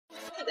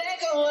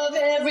of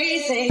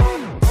everything.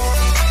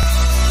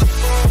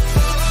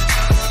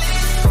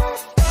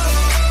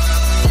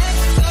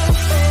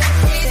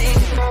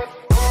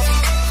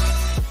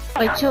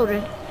 My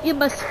children, you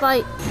must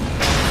fight.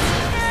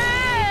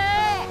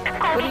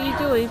 What are you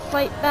doing?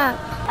 Fight back.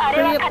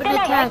 Hurry up and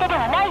attack.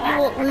 You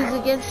won't lose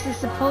against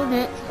this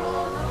opponent.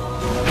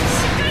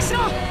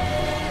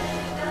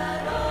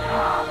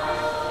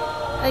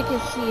 I can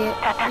see it.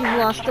 You've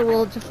lost the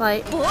will to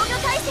fight.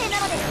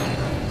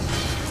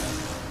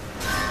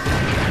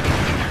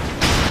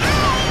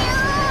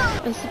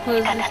 I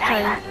suppose this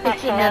time,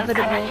 it's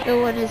inevitable.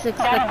 No one is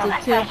expected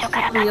to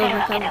instantly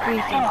overcome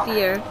grief and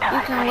fear.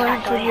 You can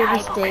learn from your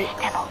mistakes.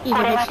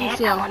 Even if you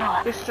fail,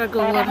 your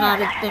struggle will not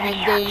have been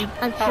in vain.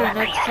 I'm sure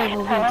next time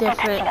will be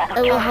different.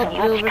 I will help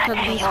you overcome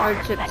these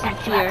hardships and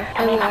fear.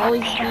 I will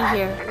always be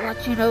here,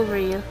 watching over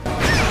you.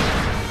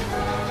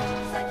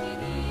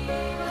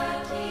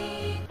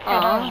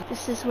 Aw,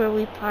 this is where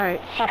we part,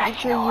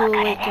 until you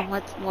awaken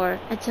once more.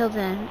 Until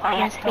then,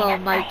 rest well,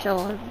 my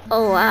children.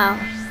 Oh wow,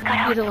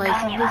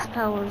 utilizing this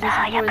power is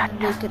more than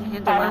they could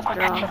handle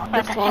after all.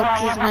 The fault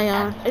is my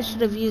own. I should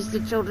have used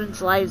the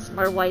children's lives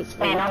more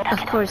wisely.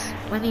 Of course,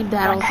 winning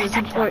battles is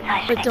important,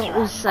 but don't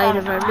lose sight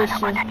of our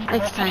mission.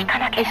 Next time,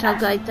 I shall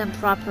guide them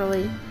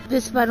properly.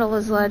 This battle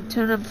has led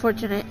to an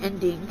unfortunate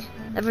ending.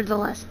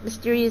 Nevertheless,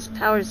 mysterious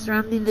powers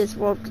surrounding this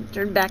world can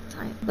turn back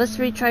time. Let's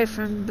retry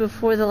from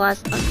before the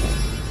last... Okay.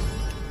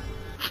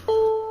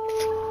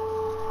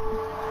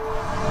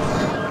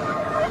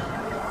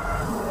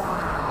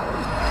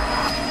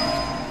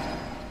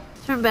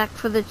 Turn back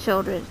for the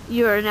children.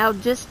 You are now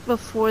just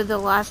before the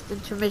last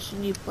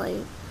intermission you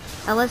played.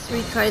 Now let's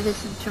retry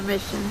this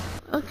intermission.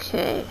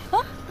 Okay.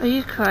 Are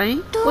you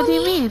crying? What do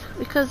you mean?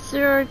 Because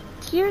there are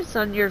tears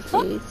on your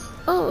face.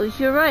 Oh,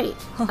 you're right.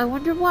 I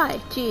wonder why.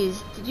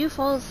 Geez, did you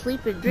fall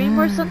asleep and dream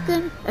or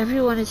something?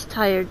 Everyone is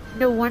tired.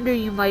 No wonder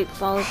you might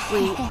fall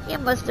asleep. You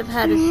must have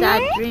had a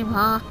sad dream,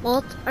 huh?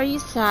 Walt, are you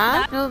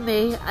sad? No,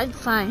 May, I'm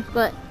fine.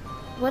 But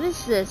what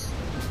is this?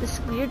 This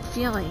weird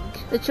feeling.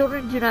 The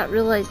children do not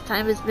realize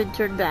time has been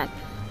turned back.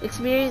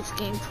 Experience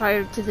gained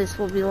prior to this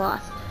will be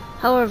lost.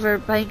 However,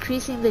 by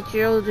increasing the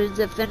children's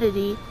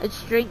affinity and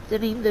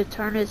strengthening the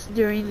Turnus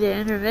during the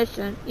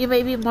intermission, you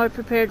may be more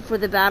prepared for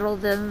the battle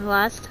than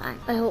last time.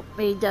 I hope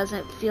May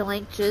doesn't feel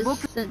anxious.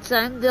 Since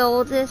I'm the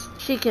oldest,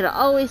 she can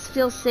always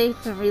feel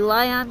safe and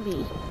rely on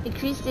me.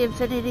 Increase the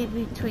affinity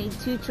between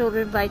two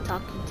children by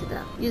talking to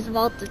them. Use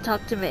Malt to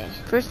talk to May.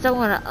 First, I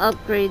want to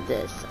upgrade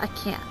this. I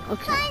can't.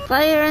 Okay.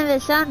 Fire and the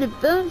sound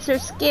of booms are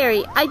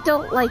scary. I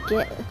don't like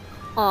it.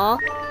 Aw.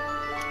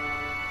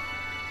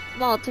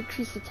 Malt,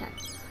 increase attack.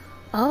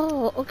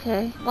 Oh,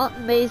 okay. Malt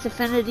and May's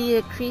affinity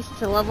increased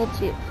to level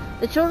 2.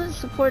 The children's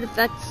support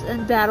effects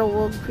in battle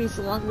will increase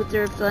along with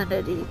their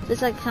affinity.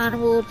 This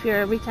icon will appear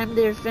every time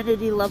their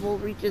affinity level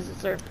reaches a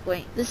certain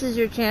point. This is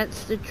your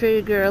chance to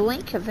trigger a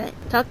link event.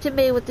 Talk to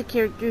May with the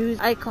character whose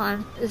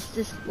icon is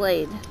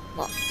displayed.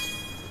 Malt.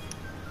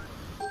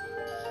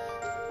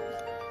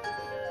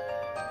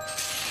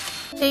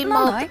 Hey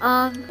Malt,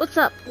 what's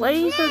up? Why are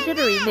you so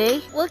jittery, May?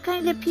 What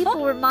kind of people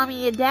were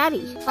Mommy and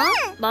Daddy?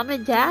 Huh? Mom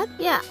and Dad?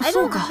 Yeah, I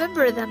don't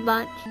remember them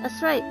much.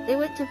 That's right, they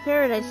went to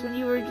paradise when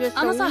you were just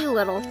a wee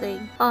little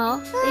thing. Aw,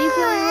 are you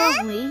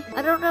feeling lonely?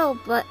 I don't know,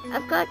 but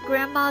I've got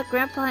Grandma,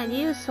 Grandpa, and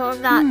you, so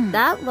I'm not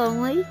that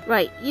lonely.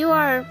 Right, you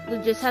are. We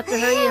just have to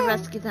hurry and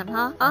rescue them,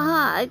 huh?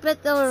 I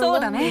bet they were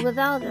lonely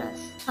without us.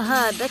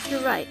 I bet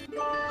you're right.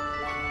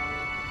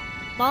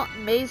 Malt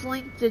and May's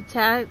link to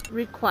tag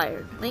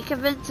required. Link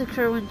events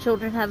occur when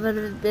children have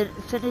an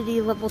affinity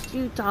level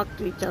 2 talk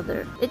to each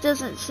other. It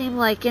doesn't seem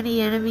like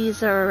any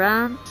enemies are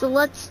around, so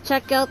let's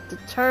check out the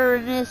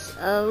Turnus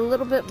a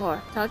little bit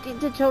more. Talking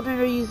to children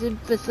or using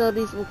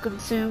facilities will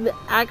consume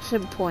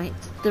action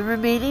points. The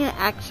remaining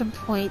action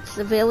points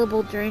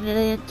available during an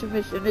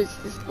intermission is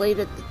displayed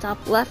at the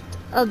top left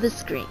of the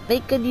screen.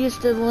 Make good use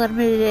of the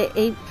limited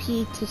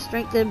AP to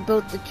strengthen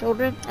both the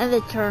children and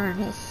the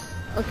Turnus.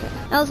 Okay,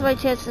 now's my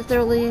chance to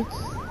throw leaves.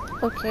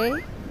 Okay.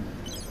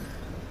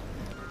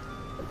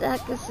 What the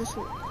heck is this?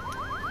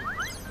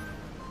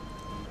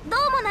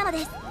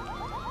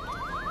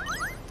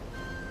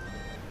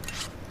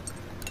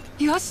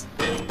 Yes.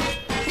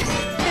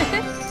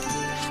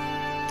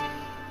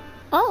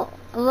 Oh,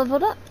 I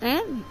leveled up.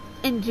 And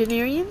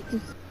engineering.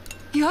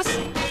 Yes.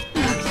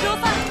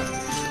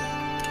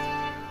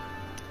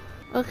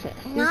 Okay,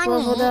 he's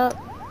leveled up.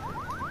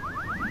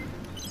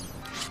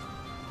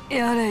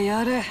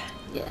 Yare.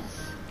 Yes.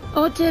 I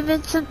want to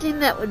invent something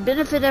that would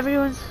benefit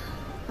everyone's...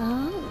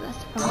 Oh,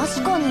 that's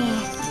possible.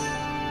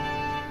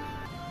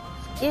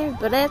 Scared,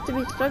 but I have to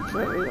be strong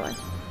for everyone.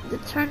 The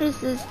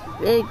Turnus is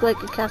big like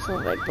a castle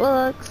in my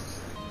books.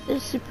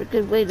 It's a super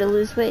good way to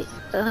lose weight.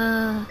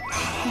 Dance.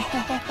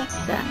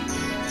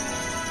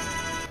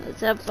 Let's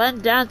have fun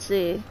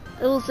dancing.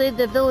 It will save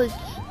the village.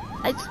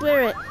 I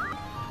swear it.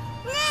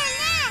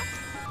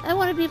 I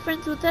want to be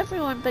friends with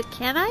everyone, but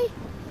can I?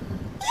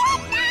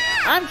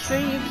 I'm sure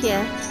you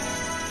can.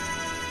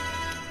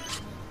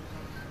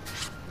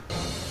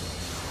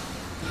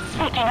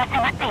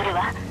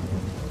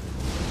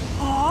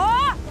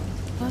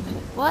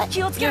 What?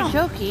 You're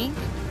joking?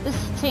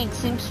 This tank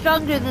seems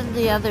stronger than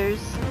the others.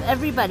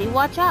 Everybody,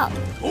 watch out!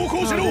 Oh,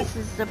 this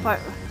is the part.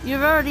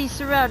 You're already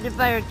surrounded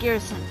by our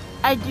garrison.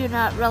 I do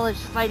not relish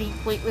fighting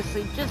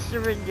pointlessly. Just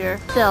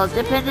surrender. Still,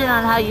 depending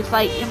on how you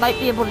fight, you might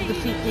be able to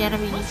defeat the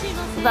enemy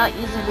without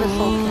using the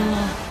soul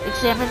cannon.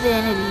 Examine the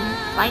enemy.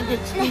 Find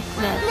its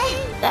weakness.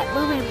 That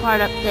moving part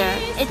up there.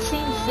 It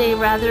seems they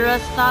rather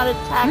us not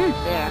attack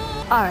there.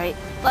 Alright,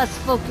 let's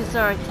focus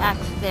our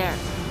attacks there.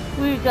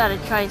 We've got to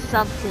try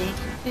something.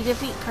 To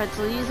defeat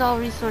Pretzel, use all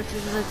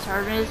resources in the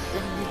Tarnus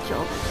and the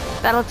children.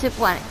 Battle tip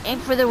 1. Aim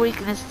for the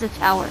weakness, the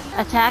tower.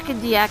 Attack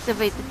and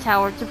deactivate the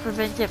tower to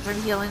prevent it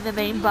from healing the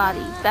main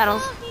body.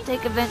 Battles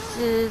take events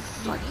is...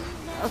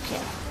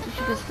 Okay.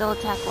 You can still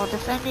attack while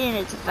defending, and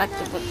it's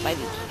effective when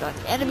fighting strong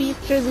enemies.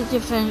 Sure, the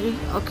defending.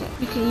 Okay.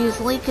 You can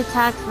use link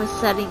attacks for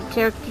setting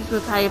characters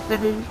with high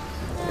affinity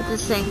at the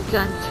same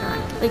gun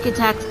turn. Link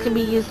attacks can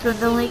be used when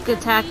the link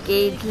attack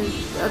gauge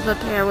of a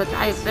pair with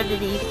high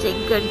affinity,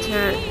 same gun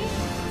turn.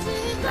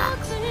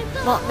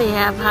 Won't they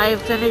have high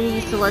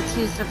affinity, so let's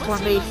use the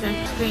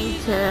formation screen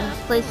to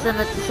place them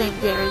at the same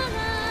damage.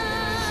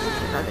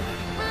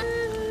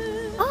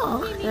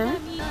 Oh, okay.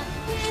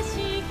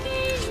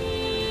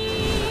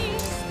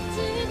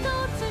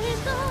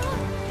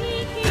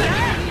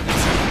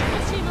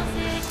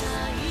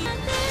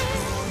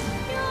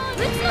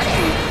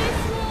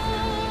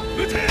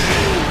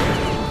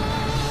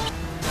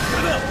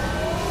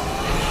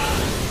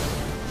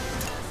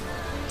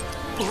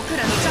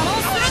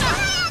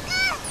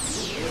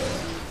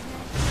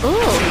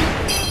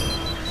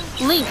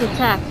 Ooh! Link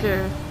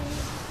attacker.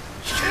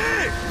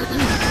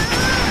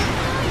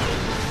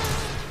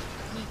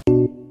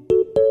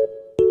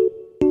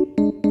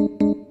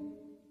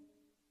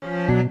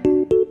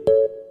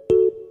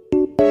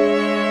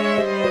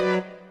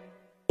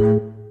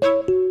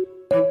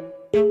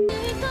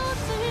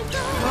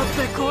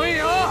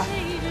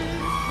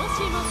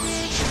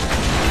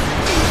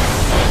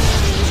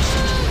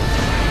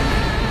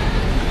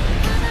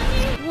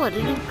 What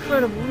an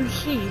incredible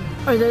machine.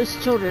 Are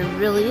those children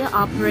really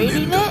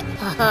operating it?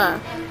 Haha.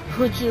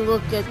 Would you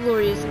look at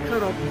glorious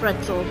Colonel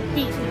Pretzel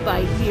beaten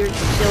by mere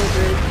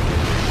children?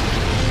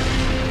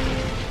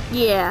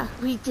 Yeah,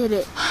 we did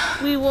it.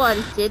 We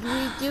won. Did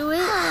we do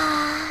it?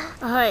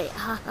 Alright,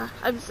 haha.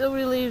 I'm so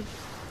relieved.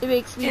 It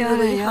makes me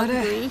really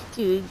hungry.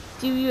 Dude,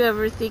 do you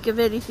ever think of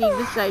anything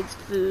besides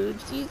food?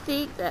 Do you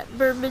think that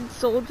Burman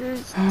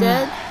soldier's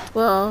dead?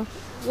 Well,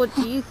 what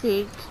do you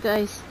think,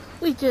 guys?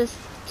 We just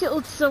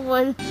killed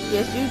someone.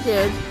 Yes, you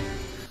did.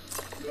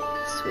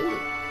 Sweet.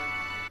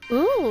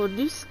 Ooh,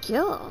 new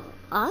skill.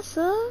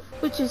 Awesome.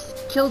 We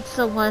just killed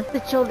someone. The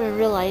children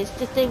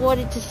realized if they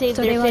wanted to save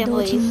their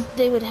families,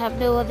 they would have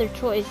no other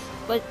choice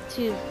but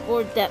to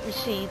board that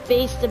machine,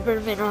 face the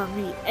Burman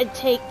army, and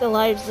take the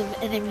lives of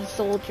enemy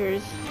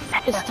soldiers.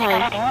 This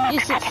time, you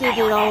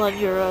succeeded all on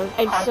your own.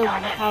 I'm so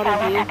proud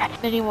of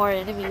you. Many more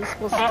enemies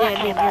will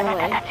stand in your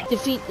way.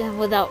 Defeat them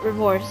without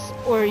remorse,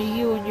 or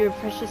you and your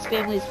precious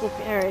families will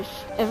perish.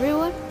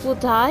 Everyone will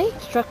die?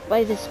 Struck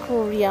by this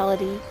cruel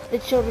reality, the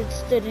children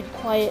stood in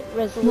quiet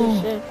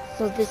resolution.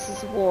 So this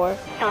is war.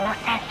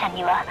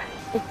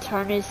 The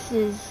Tarnus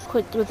is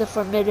equipped with a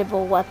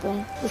formidable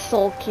weapon, the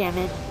Soul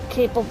Cannon,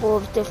 capable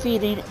of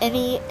defeating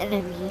any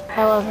enemy.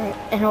 However,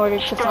 in order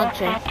to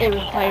function, it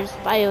requires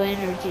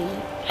bioenergy.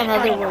 In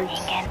other words,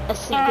 a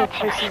single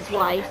person's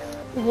life.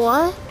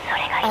 What?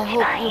 I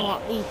hope you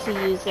want me to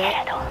use it,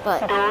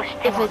 but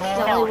if it's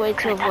the only way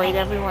to avoid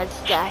everyone's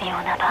death, you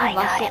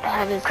mustn't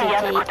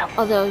hesitate.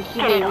 Although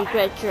you may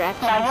regret your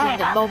actions in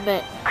the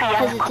moment,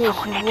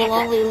 hesitation will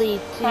only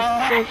lead to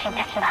certain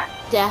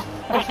death.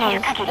 I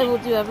promise I will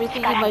do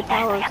everything in my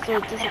power so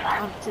it doesn't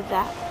come to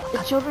that.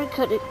 The children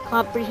couldn't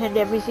comprehend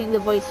everything the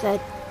voice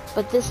said,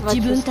 but this much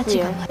was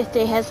clear. If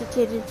they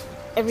hesitated,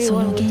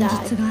 everyone would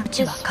die.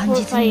 This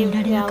horrifying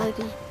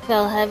reality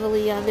fell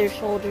heavily on their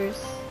shoulders.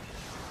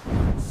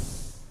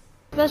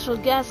 Special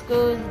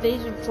Gasco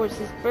Invasion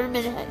Forces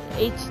Burman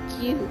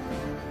HQ.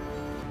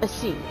 I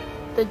see.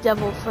 The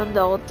devil from the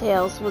old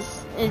tales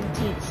was in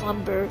deep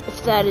slumber.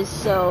 If that is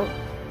so,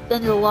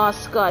 then the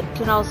lost god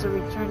can also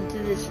return to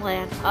this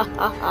land. Ha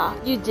ha ha.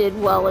 You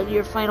did well in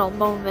your final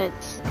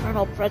moments,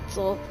 Colonel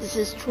Pretzel. This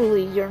is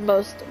truly your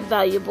most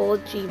valuable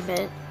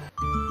achievement.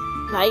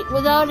 Night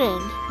without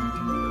end.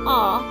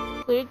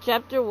 Aw, cleared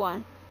chapter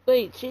 1.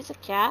 Wait, she's a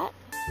cat?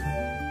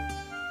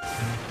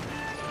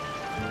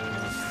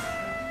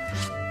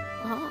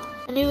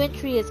 A new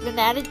entry has been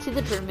added to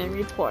the Burman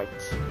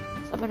reports.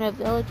 Summon of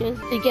villages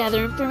and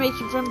gather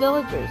information from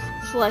villagers.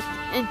 Select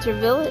Enter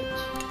Village.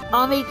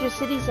 All major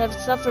cities have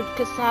suffered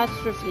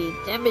catastrophe,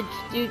 damage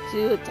due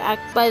to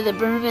attacks by the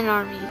Burman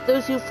army.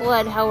 Those who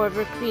fled,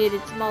 however,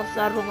 created small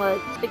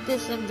settlements like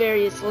this in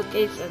various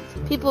locations.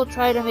 People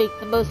try to make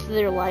the most of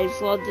their lives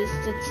while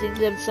distancing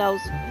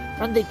themselves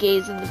from the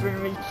gaze of the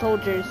Burman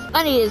soldiers.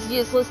 Money is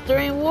useless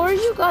during war.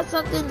 You got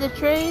something to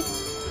trade?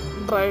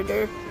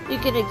 Barter. You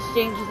can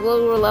exchange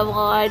lower level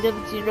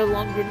items you no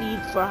longer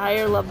need for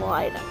higher level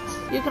items.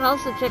 You can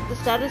also check the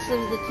status of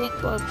the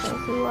tank while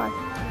passing on.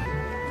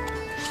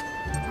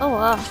 Oh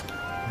wow.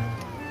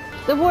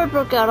 The war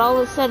broke out all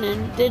of a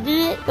sudden, didn't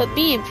it? But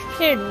being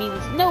prepared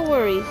means no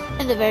worries.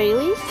 At the very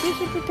least, you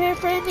should prepare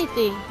for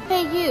anything.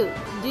 Hey you,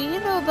 do you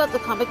know about the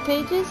comic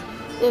pages?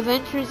 The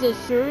Adventures of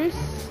Cyrus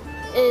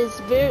is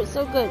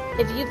so good.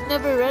 If you've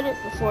never read it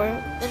before,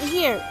 then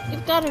here,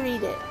 you've got to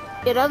read it.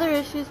 Get other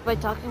issues by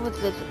talking with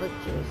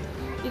villagers.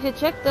 You can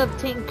check the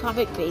obtained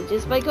comic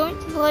pages by going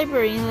to the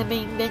library in the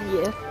main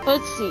menu.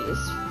 Let's see.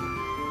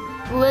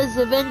 Les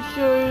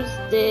Adventures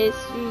de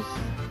Cyrus,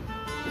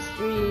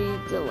 History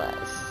de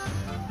Les.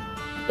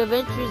 The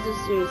Adventures of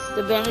Cyrus,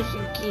 The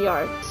Vanishing Key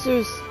Art.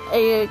 Cyrus,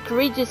 a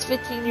courageous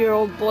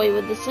 15-year-old boy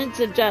with a sense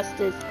of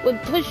justice. When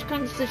push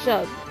comes to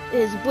shove,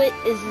 his wit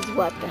is his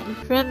weapon.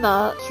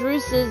 Prima,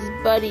 Cyrus's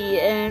buddy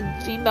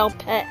and female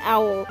pet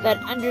owl that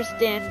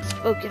understands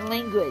spoken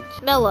language.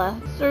 Mela,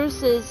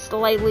 Cyrus's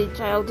slightly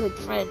childhood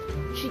friend.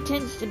 She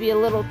tends to be a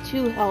little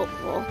too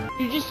helpful.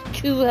 You're just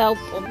too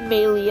helpful,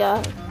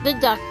 Melia. The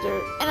Doctor,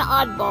 an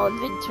oddball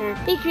inventor.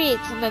 He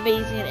creates some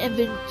amazing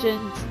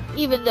inventions,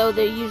 even though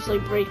they usually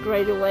break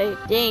right away.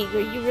 Dang, are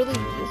you really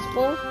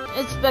useful?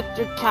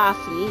 Inspector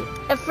Coffee,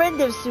 a friend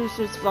of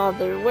Cyrus's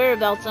father,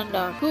 whereabouts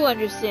unknown, who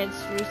understands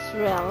Cyrus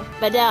well.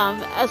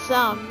 Madame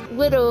Assam,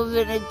 widow of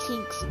an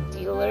antiques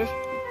dealer.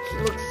 She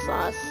looks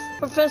sauce.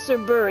 Professor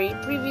Burry,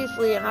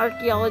 previously an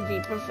archaeology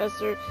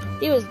professor,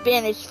 he was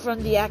banished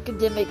from the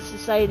academic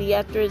society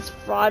after his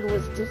fraud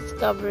was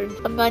discovered.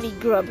 A money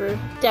grubber.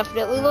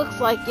 Definitely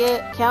looks like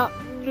it. Count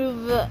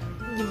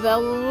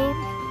Nouvelloon,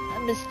 a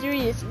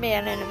mysterious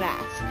man in a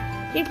mask.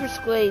 He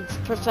persuades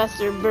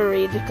Professor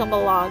Burry to come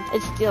along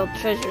and steal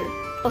treasure.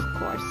 Of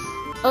course.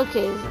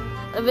 Okay,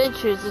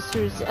 Adventures of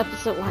Cyrus,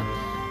 Episode 1.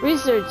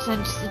 Research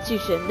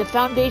Institution, the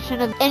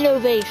foundation of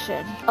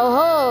innovation. Oh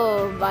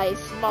ho! My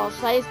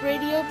small-sized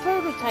radio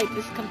prototype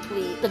is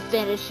complete. The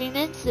vanishing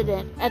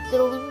incident at the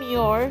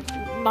Lumiere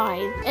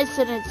mine.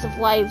 Incidents of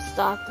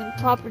livestock and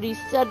property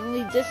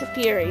suddenly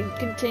disappearing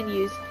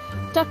continues.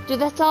 Doctor,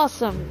 that's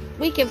awesome.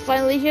 We can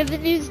finally hear the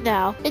news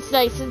now. It's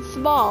nice and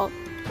small.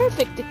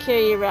 Perfect to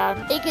carry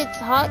around. It gets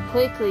hot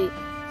quickly,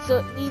 so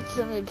it needs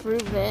some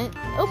improvement.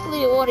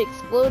 Hopefully it won't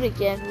explode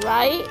again,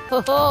 right?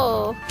 Ho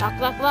ho! Knock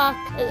knock knock.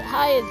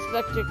 Hi,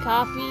 Inspector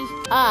Coffee.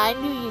 Ah, I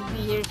knew you'd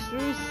be here,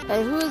 Cyrus.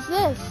 Who is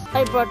this?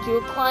 I brought you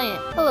a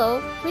client.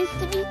 Hello, pleased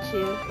to meet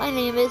you. My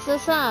name is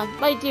Hassan.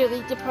 My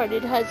dearly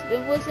departed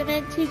husband was an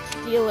antiques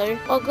dealer.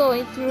 While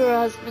going through her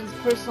husband's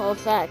personal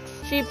effects,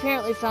 she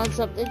apparently found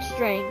something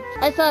strange.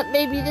 I thought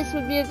maybe this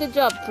would be a good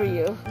job for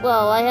you.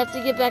 Well, I have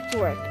to get back to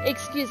work.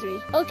 Excuse me.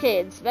 Okay,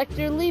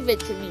 Inspector, leave it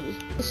to me.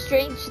 The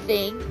strange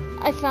thing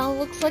I found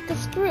looks like a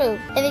screw,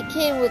 and it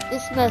came with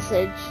this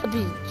message. A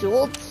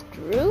bejeweled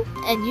screw?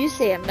 And you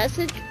say a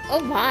message? Oh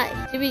my.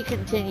 To be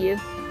continued.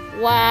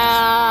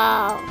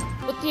 Wow.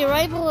 With the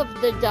arrival of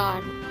the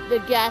dawn, the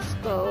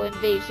Gasco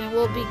invasion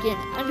will begin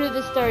under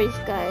the starry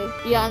sky.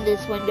 Beyond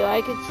this window,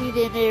 I can see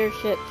the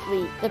airship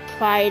fleet, the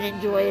pride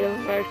and joy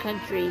of our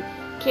country,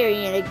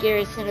 carrying a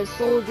garrison of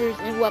soldiers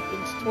and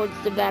weapons towards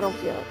the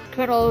battlefield.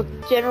 Colonel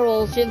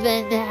General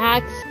Shivan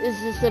Hax is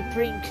the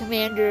supreme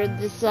commander of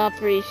this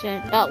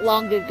operation. Not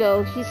long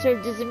ago, he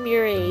served as a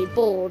mere aide,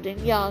 bold and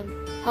young.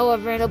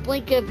 However, in a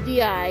blink of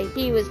the eye,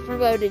 he was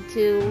promoted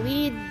to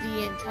lead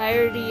the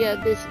entirety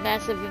of this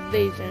massive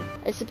invasion.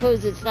 I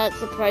suppose it's not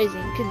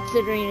surprising,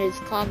 considering his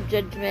calm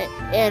judgment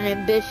and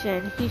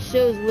ambition he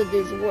shows with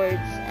his words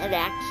and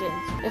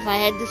actions. If I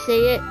had to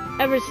say it,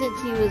 ever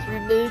since he was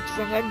removed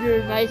from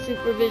under my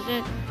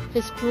supervision,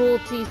 his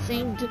cruelty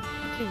seemed to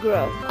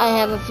grow. I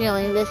have a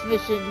feeling this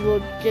mission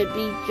should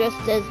be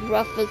just as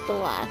rough as the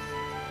last.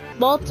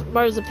 Malt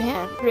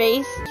Marzipan,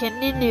 race,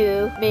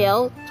 Keninu,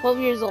 male, 12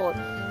 years old.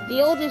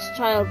 The oldest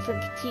child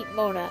from Petite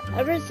Mona.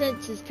 Ever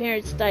since his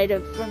parents died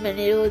from an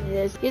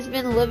illness, he's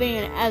been living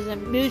as a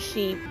moose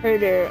sheep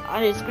herder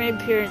on his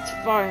grandparents'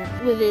 farm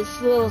with his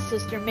little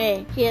sister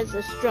May. He has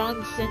a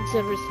strong sense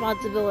of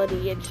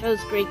responsibility and shows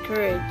great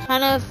courage.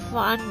 Hannah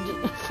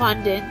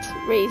Fondant,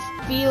 race,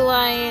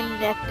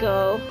 feline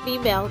echo,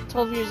 female,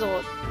 12 years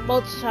old.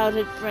 Malt's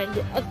childhood friend,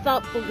 a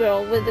thoughtful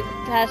girl with a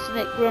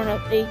compassionate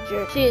grown-up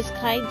nature. She is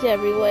kind to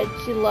everyone.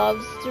 She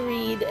loves to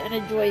read and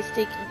enjoys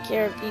taking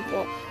care of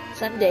people.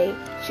 Someday,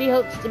 she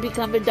hopes to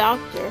become a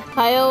doctor.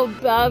 Kyle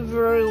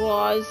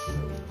Bavarois,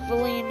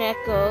 feline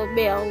echo,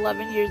 male,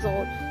 11 years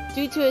old.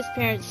 Due to his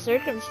parents'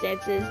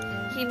 circumstances,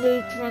 he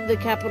moved from the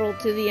capital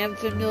to the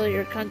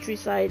unfamiliar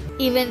countryside.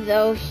 Even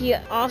though he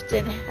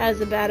often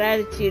has a bad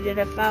attitude and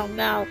a foul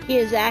mouth, he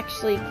is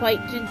actually quite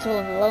gentle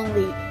and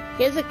lonely.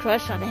 He has a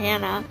crush on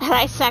Hannah, and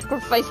I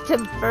sacrificed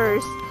him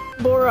first.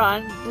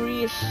 Boron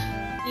Brioche,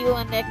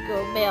 feline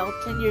echo, male,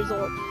 10 years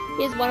old.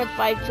 He is one of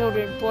 5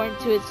 children born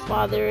to his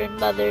father and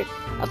mother,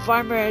 a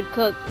farmer and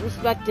cook,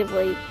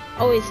 respectively.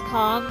 Always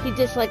calm, he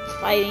dislikes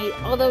fighting.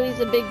 Although he's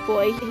a big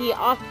boy, he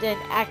often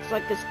acts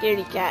like a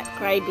scaredy cat,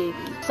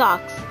 crybaby.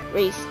 Socks,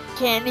 race,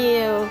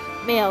 Canio,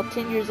 male,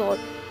 10 years old.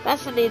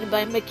 Fascinated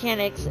by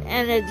mechanics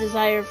and a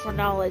desire for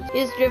knowledge. He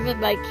is driven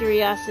by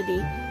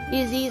curiosity.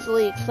 He is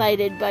easily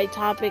excited by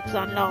topics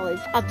on knowledge,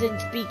 often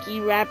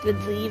speaking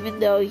rapidly even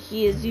though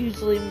he is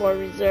usually more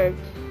reserved.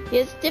 He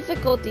has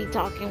difficulty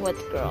talking with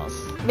girls.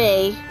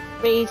 May,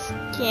 race,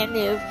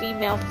 Canu,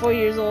 female, 4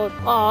 years old.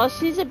 Aw,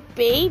 she's a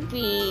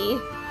baby.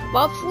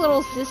 Bob's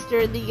little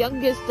sister, the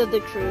youngest of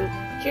the crew.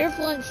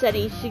 Cheerful and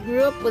steady, she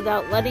grew up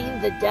without letting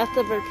the death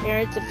of her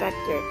parents affect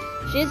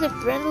her. She has a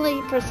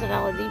friendly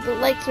personality, but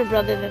likes her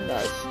brother the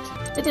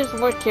most. But there's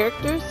more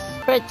characters?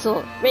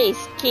 Pretzel, race,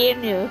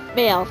 Canu,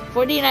 male,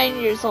 49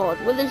 years old.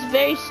 With his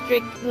very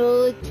strict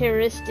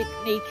militaristic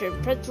nature,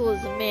 Pretzel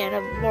is a man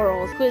of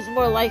morals who is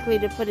more likely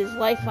to put his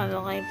life on the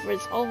line for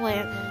his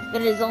homeland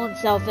than his own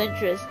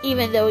self-interest.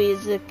 Even though he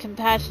is a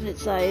compassionate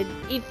side,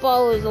 he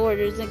follows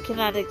orders and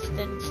cannot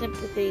extend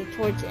sympathy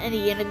towards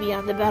any enemy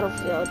on the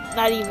battlefield,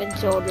 not even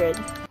children.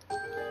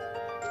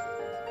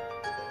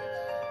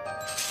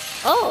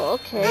 Oh,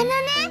 okay.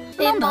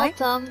 Hey,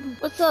 Maltum.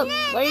 What's up?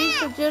 Why are you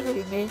so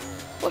jittery, man?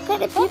 What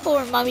kind of people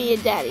are Mommy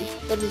and Daddy?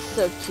 That is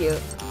so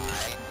cute.